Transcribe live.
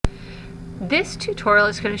This tutorial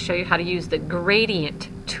is going to show you how to use the gradient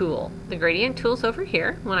tool. The gradient tool is over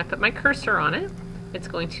here. When I put my cursor on it, it's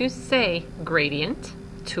going to say gradient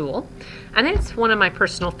tool, and it's one of my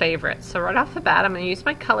personal favorites. So right off the bat, I'm going to use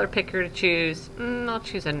my color picker to choose, I'll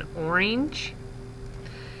choose an orange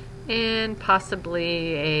and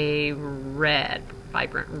possibly a red,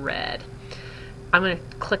 vibrant red. I'm going to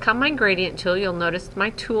click on my gradient tool. You'll notice my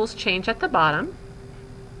tools change at the bottom.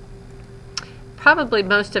 Probably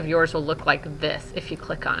most of yours will look like this if you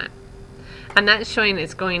click on it. And that's showing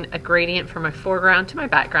it's going a gradient from my foreground to my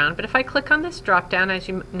background. But if I click on this drop down, as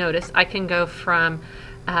you notice, I can go from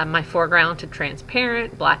my foreground to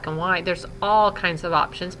transparent, black and white. There's all kinds of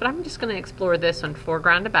options, but I'm just going to explore this one,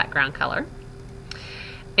 foreground to background color.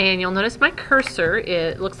 And you'll notice my cursor,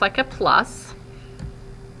 it looks like a plus.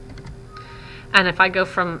 And if I go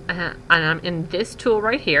from, and I'm in this tool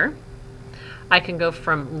right here, I can go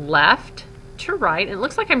from left to right. It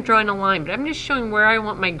looks like I'm drawing a line, but I'm just showing where I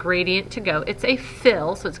want my gradient to go. It's a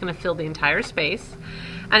fill, so it's going to fill the entire space.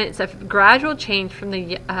 And it's a gradual change from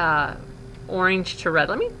the orange to red.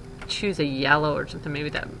 Let me choose a yellow or something. Maybe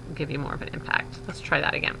that will give you more of an impact. Let's try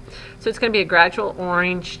that again. So it's going to be a gradual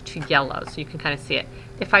orange to yellow, so you can kind of see it.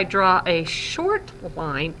 If I draw a short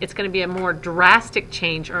line, it's going to be a more drastic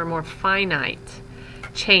change or a more finite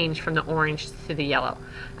change from the orange to the yellow.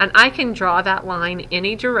 And I can draw that line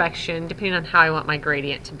any direction depending on how I want my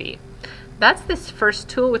gradient to be. That's this first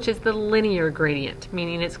tool, which is the linear gradient,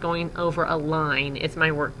 meaning it's going over a line. It's my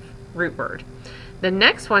root word. The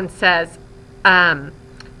next one says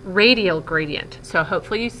radial gradient. So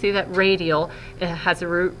hopefully you see that radial, it has a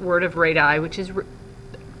root word of radii, which is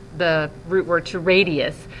the root word to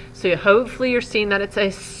radius. So hopefully you're seeing that it's a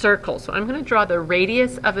circle. So I'm going to draw the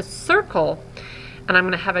radius of a circle, and I'm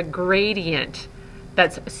going to have a gradient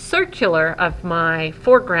that's circular of my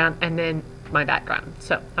foreground and then my background.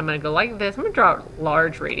 So I'm going to go like this. I'm going to draw a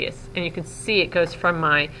large radius, and you can see it goes from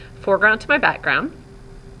my foreground to my background.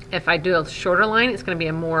 If I do a shorter line, it's going to be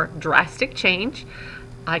a more drastic change.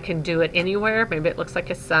 I can do it anywhere. Maybe it looks like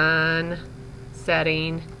a sun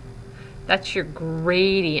setting. That's your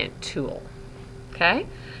gradient tool. Okay?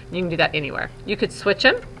 You can do that anywhere. You could switch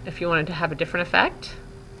them if you wanted to have a different effect.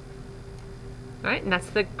 All right, and that's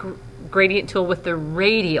the gradient tool with the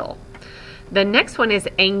radial. The next one is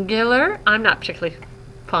angular. I'm not particularly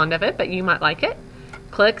fond of it, but you might like it.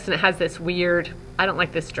 Clicks, and it has this weird, I don't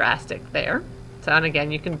like this drastic there. So, and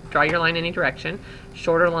again, you can draw your line any direction.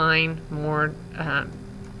 Shorter line, more,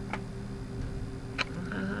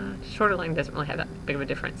 shorter line doesn't really have that big of a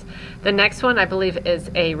difference. The next one, I believe, is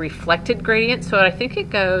a reflected gradient. So I think it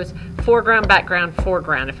goes foreground, background,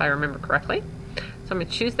 foreground, if I remember correctly. So I'm going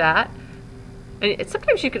to choose that. And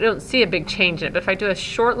sometimes you don't see a big change in it, but if I do a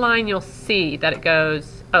short line, you'll see that it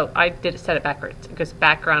goes, oh, I did set it backwards. It goes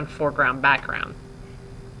background, foreground, background.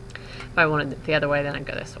 If I wanted it the other way, then I'd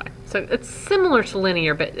go this way. So it's similar to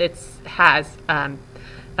linear, but it has a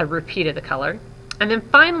repeat of the color. And then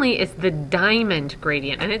finally is the diamond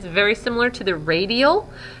gradient, and it's very similar to the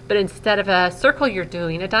radial, but instead of a circle, you're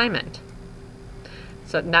doing a diamond.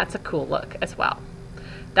 So that's a cool look as well.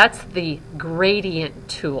 That's the gradient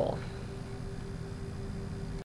tool.